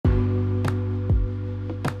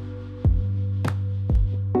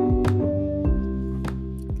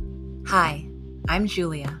Hi, I'm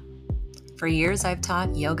Julia. For years, I've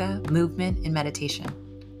taught yoga, movement, and meditation,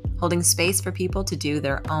 holding space for people to do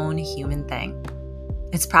their own human thing.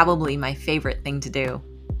 It's probably my favorite thing to do.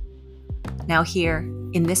 Now, here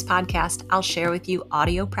in this podcast, I'll share with you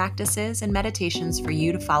audio practices and meditations for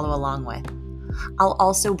you to follow along with. I'll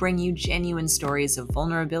also bring you genuine stories of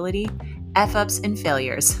vulnerability, F-ups, and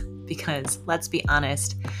failures, because let's be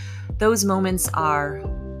honest, those moments are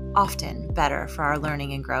often better for our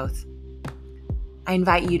learning and growth. I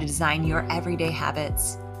invite you to design your everyday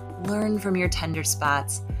habits, learn from your tender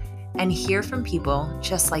spots, and hear from people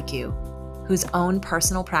just like you, whose own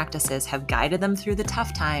personal practices have guided them through the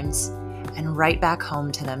tough times and right back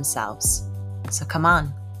home to themselves. So come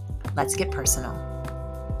on, let's get personal.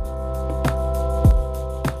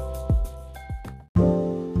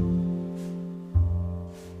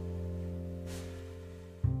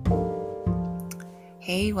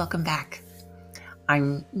 Hey, welcome back.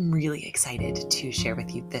 I'm really excited to share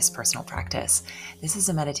with you this personal practice. This is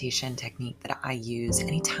a meditation technique that I use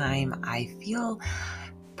anytime I feel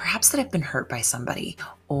perhaps that I've been hurt by somebody,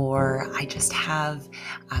 or I just have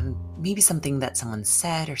maybe something that someone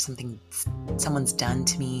said or something someone's done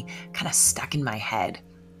to me kind of stuck in my head.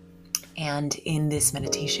 And in this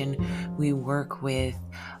meditation, we work with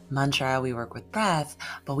mantra, we work with breath,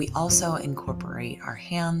 but we also incorporate our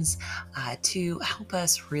hands to help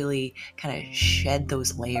us really kind of shed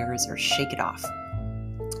those layers or shake it off.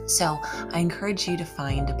 So I encourage you to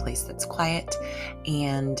find a place that's quiet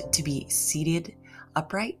and to be seated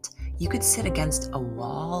upright. You could sit against a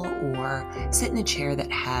wall or sit in a chair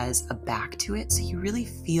that has a back to it so you really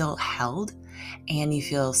feel held and you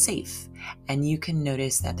feel safe. And you can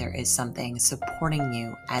notice that there is something supporting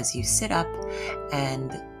you as you sit up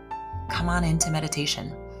and come on into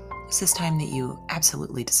meditation. This is time that you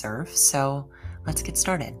absolutely deserve, so let's get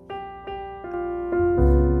started.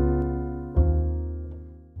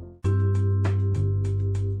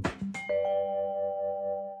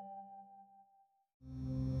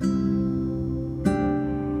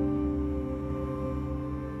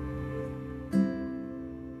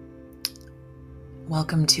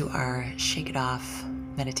 Welcome to our Shake It Off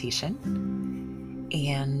meditation.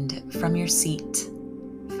 And from your seat,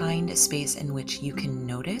 find a space in which you can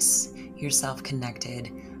notice yourself connected,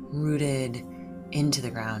 rooted into the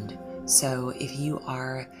ground. So if you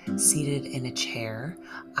are seated in a chair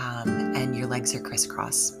and your legs are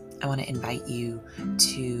crisscross, I want to invite you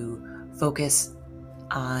to focus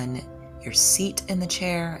on your seat in the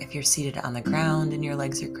chair. If you're seated on the ground and your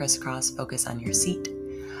legs are crisscross, focus on your seat.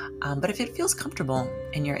 But if it feels comfortable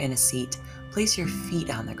and you're in a seat, place your feet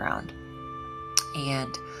on the ground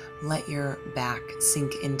and let your back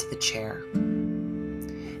sink into the chair.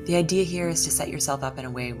 The idea here is to set yourself up in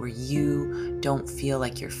a way where you don't feel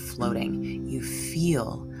like you're floating. You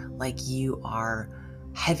feel like you are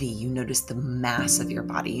heavy. You notice the mass of your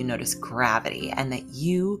body. You notice gravity, and that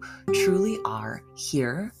you truly are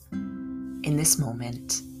here in this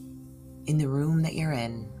moment, in the room that you're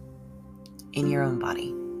in your own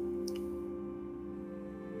body.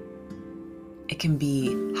 It can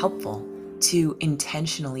be helpful to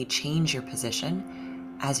intentionally change your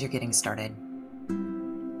position as you're getting started.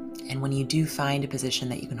 And when you do find a position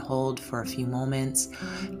that you can hold for a few moments,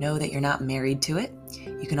 know that you're not married to it.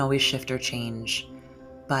 You can always shift or change,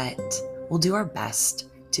 but we'll do our best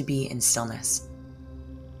to be in stillness.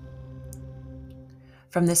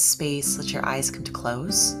 From this space, let your eyes come to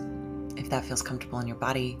close, if that feels comfortable in your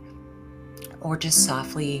body, or just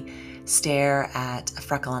softly stare at a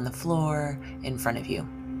freckle on the floor in front of you.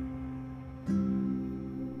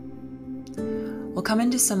 We'll come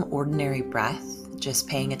into some ordinary breath, just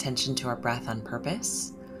paying attention to our breath on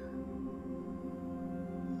purpose.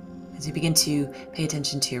 As you begin to pay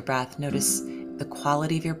attention to your breath, notice the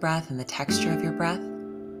quality of your breath and the texture of your breath.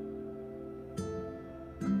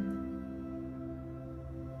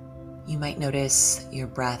 You might notice your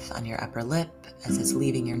breath on your upper lip as it's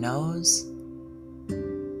leaving your nose.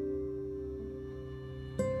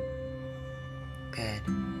 Good.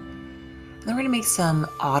 And then we're going to make some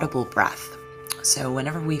audible breath. So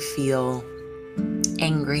whenever we feel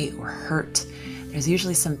angry or hurt, there's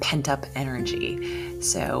usually some pent-up energy.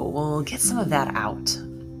 So we'll get some of that out.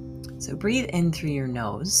 So breathe in through your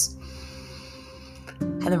nose.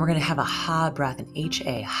 And then we're going to have a ha breath, an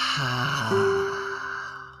H-A, ha.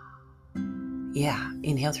 Yeah,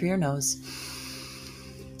 inhale through your nose.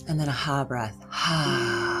 And then a ha breath,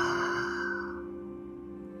 ha.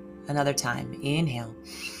 Another time, inhale.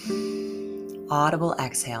 Audible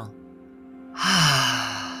exhale.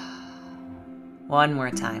 One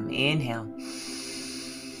more time. Inhale.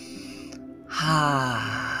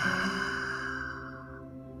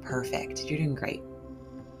 Perfect. You're doing great.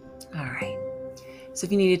 All right. So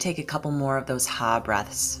if you need to take a couple more of those ha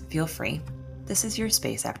breaths, feel free. This is your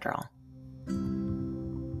space after all.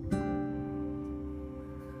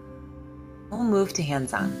 We'll move to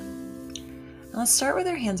hands-on. Now let's start with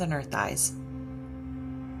our hands on our thighs.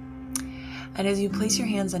 And as you place your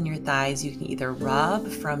hands on your thighs, you can either rub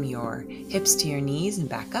from your hips to your knees and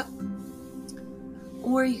back up,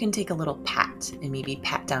 or you can take a little pat and maybe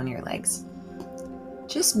pat down your legs.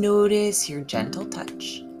 Just notice your gentle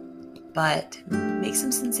touch, but make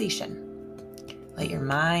some sensation. Let your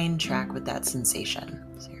mind track with that sensation.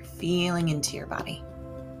 So you're feeling into your body.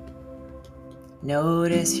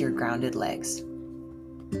 Notice your grounded legs.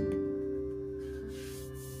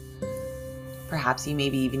 Perhaps you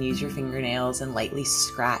maybe even use your fingernails and lightly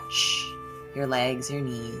scratch your legs, your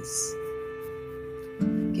knees.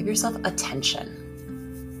 Give yourself attention.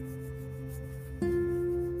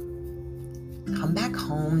 Come back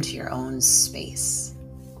home to your own space.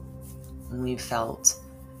 When we've felt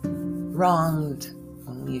wronged,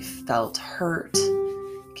 when we've felt hurt,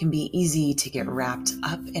 it can be easy to get wrapped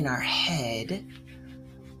up in our head,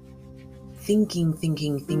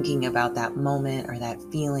 thinking about that moment or that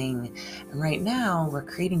feeling. And right now, we're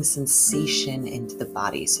creating sensation into the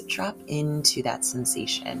body. So drop into that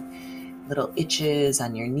sensation. Little itches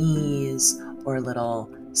on your knees or little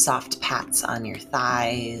soft pats on your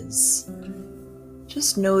thighs.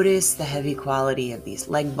 Just notice the heavy quality of these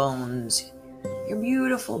leg bones, your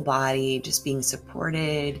beautiful body just being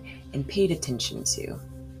supported and paid attention to.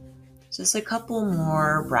 Just a couple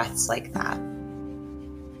more breaths like that.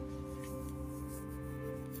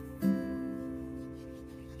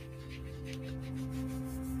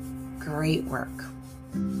 Great work.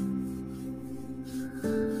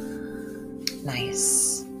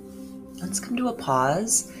 Nice. Let's come to a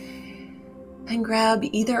pause and grab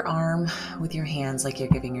either arm with your hands like you're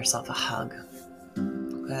giving yourself a hug.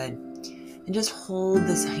 Good. And just hold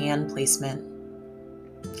this hand placement.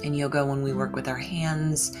 In yoga, when we work with our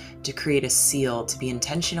hands to create a seal, to be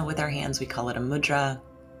intentional with our hands, we call it a mudra.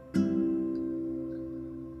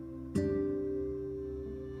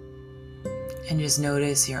 And just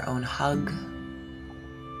notice your own hug,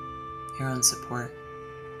 your own support.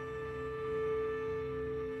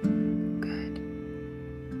 Good.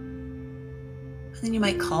 And then you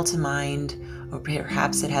might call to mind, or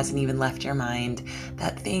perhaps it hasn't even left your mind,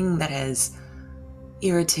 that thing that has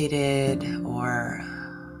irritated or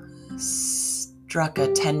struck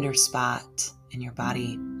a tender spot in your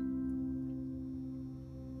body.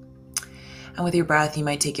 And with your breath, you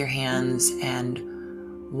might take your hands and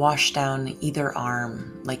wash down either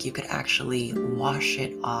arm like you could actually wash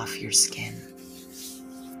it off your skin.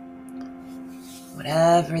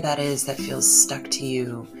 Whatever that is that feels stuck to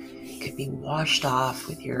you could be washed off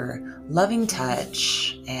with your loving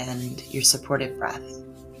touch and your supportive breath.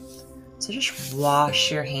 So just wash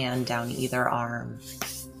your hand down either arm.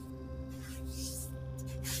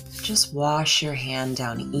 Just wash your hand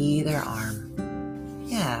down either arm.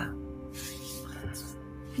 Yeah.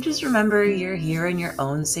 And just remember you're here in your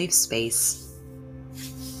own safe space.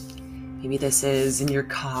 Maybe this is in your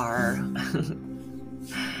car,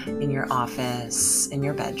 in your office, in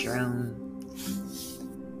your bedroom.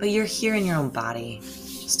 But you're here in your own body.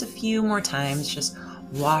 Just a few more times, just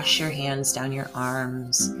wash your hands down your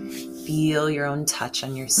arms. Feel your own touch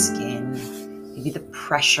on your skin. Maybe the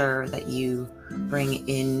pressure that you bring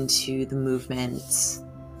into the movements.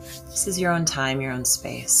 This is your own time, your own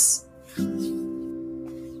space.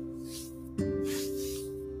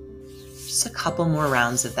 Just a couple more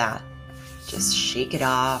rounds of that. Just shake it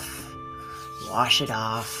off, wash it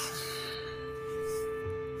off.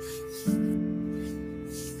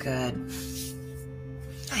 Good.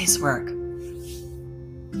 Nice work.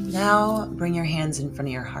 Now bring your hands in front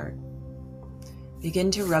of your heart. Begin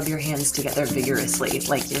to rub your hands together vigorously,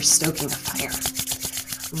 like you're stoking a fire.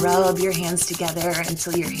 Rub your hands together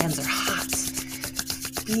until your hands are hot.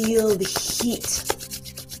 Feel the heat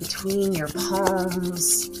between your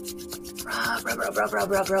palms. Rub, rub, rub, rub,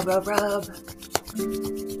 rub, rub, rub, rub, rub.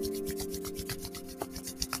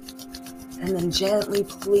 And then gently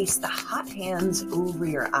place the hot hands over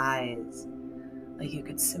your eyes, like you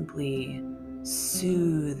could simply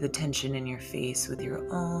soothe the tension in your face with your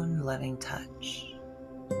own loving touch.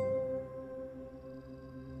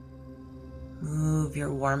 Move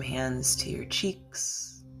your warm hands to your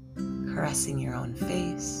cheeks, caressing your own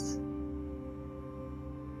face.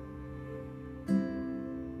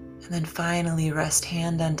 And then finally rest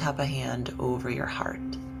hand on top of hand over your heart.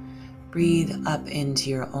 Breathe up into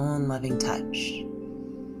your own loving touch.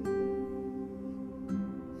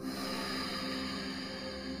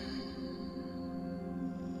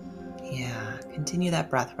 continue that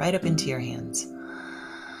breath right up into your hands.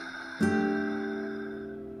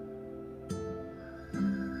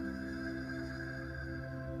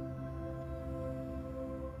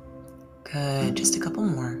 Good, just a couple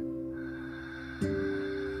more.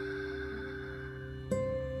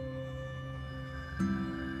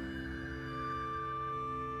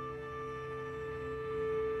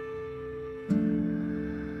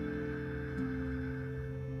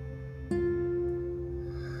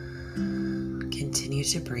 Continue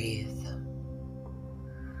to breathe.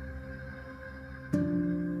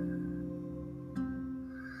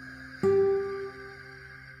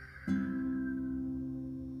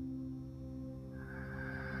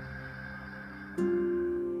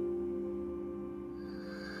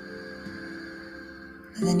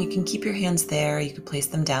 And then you can keep your hands there. You can place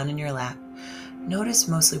them down in your lap. Notice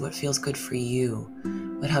mostly what feels good for you,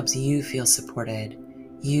 what helps you feel supported.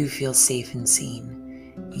 You feel safe and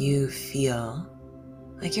seen. You feel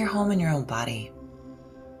like you're home in your own body.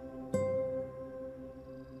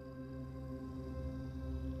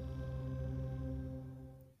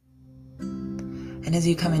 And as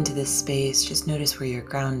you come into this space, just notice where you're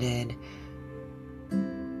grounded,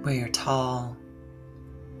 where you're tall,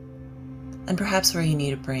 and perhaps where you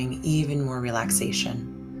need to bring even more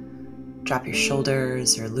relaxation. Drop your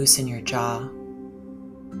shoulders or loosen your jaw.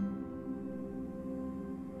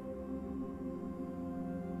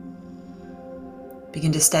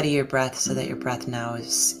 Begin to steady your breath so that your breath now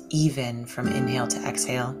is even from inhale to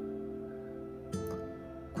exhale.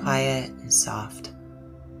 Quiet and soft.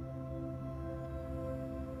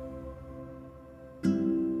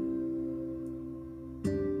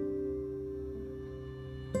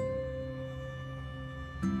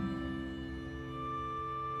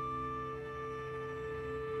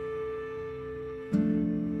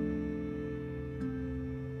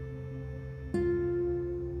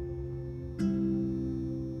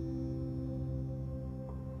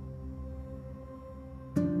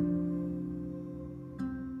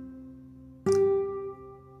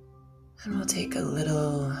 And we'll take a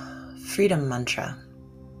little freedom mantra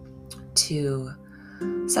to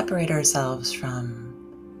separate ourselves from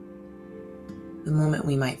the moment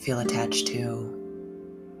we might feel attached to.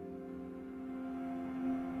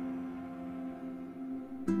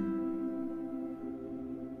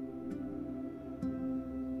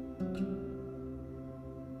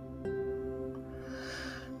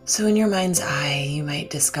 So in your mind's eye, you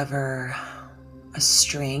might discover a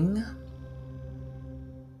string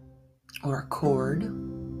or a cord,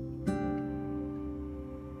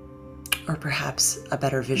 or perhaps a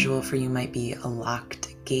better visual for you might be a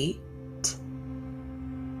locked gate.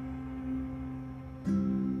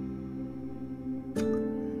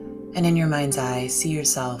 And in your mind's eye, see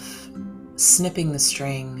yourself snipping the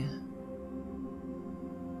string,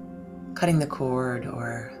 cutting the cord,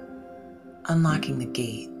 or unlocking the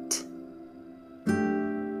gate.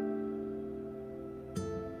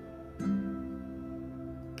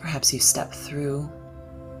 Perhaps you step through,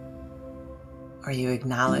 or you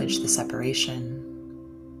acknowledge the separation.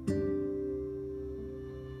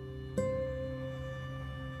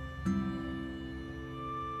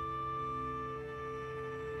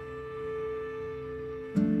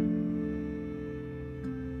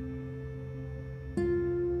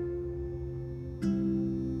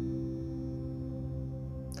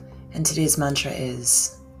 And today's mantra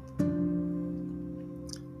is,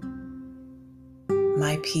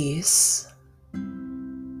 my peace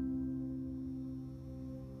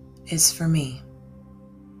is for me.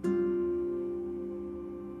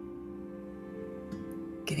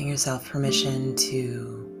 Giving yourself permission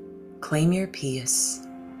to claim your peace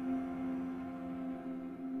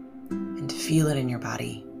and to feel it in your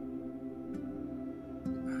body.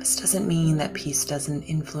 This doesn't mean that peace doesn't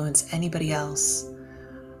influence anybody else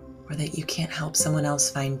or that you can't help someone else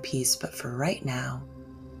find peace, but for right now,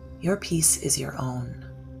 your peace is your own.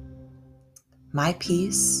 My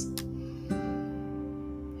peace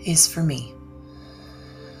is for me.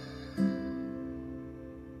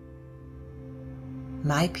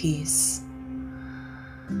 My peace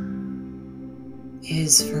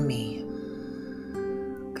is for me.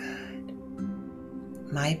 Good.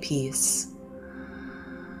 My peace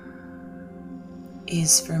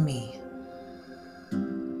is for me.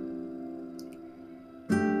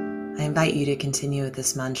 I invite you to continue with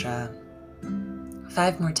this mantra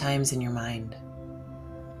 5 more times in your mind.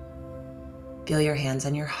 Feel your hands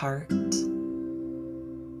on your heart.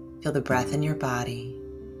 Feel the breath in your body.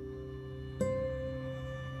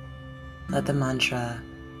 Let the mantra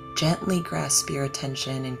gently grasp your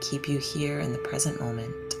attention and keep you here in the present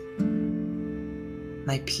moment.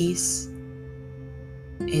 My peace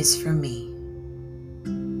is for me.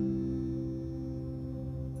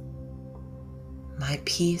 My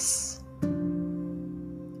peace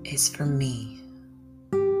is for me.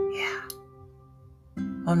 Yeah.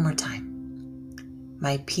 One more time.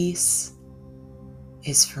 My peace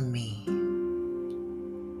is for me.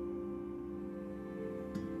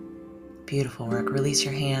 Beautiful work. Release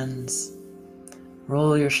your hands.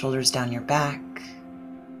 Roll your shoulders down your back.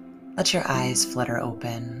 Let your eyes flutter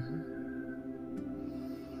open.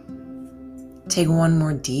 Take one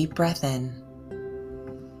more deep breath in.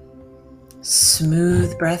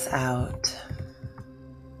 Smooth breath out.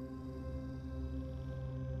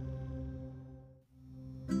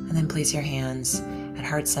 And then place your hands at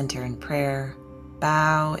heart center in prayer.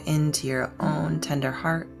 Bow into your own tender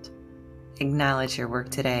heart. Acknowledge your work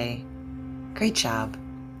today. Great job.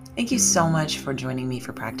 Thank you so much for joining me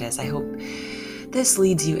for practice. I hope this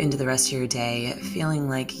leads you into the rest of your day feeling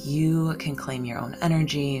like you can claim your own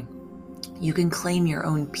energy. You can claim your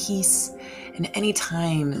own peace. And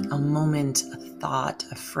anytime a moment, a thought,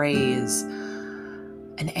 a phrase,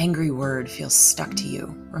 an angry word feels stuck to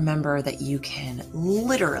you, remember that you can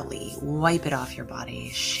literally wipe it off your body,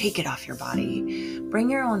 shake it off your body, bring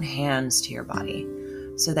your own hands to your body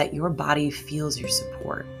so that your body feels your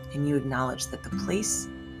support and you acknowledge that the place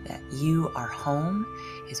that you are home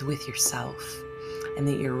is with yourself and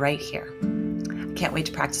that you're right here. I can't wait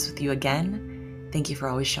to practice with you again. Thank you for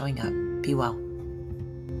always showing up. Be well.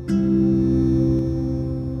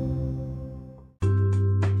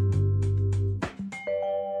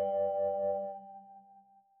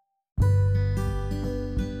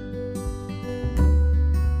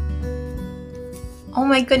 Oh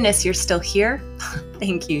my goodness, you're still here?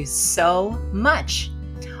 Thank you so much.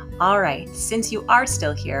 All right, since you are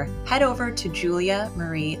still here, head over to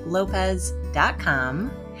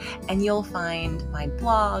juliamarielopez.com and you'll find my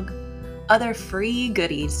blog, other free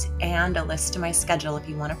goodies, and a list to my schedule if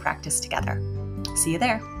you want to practice together. See you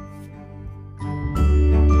there.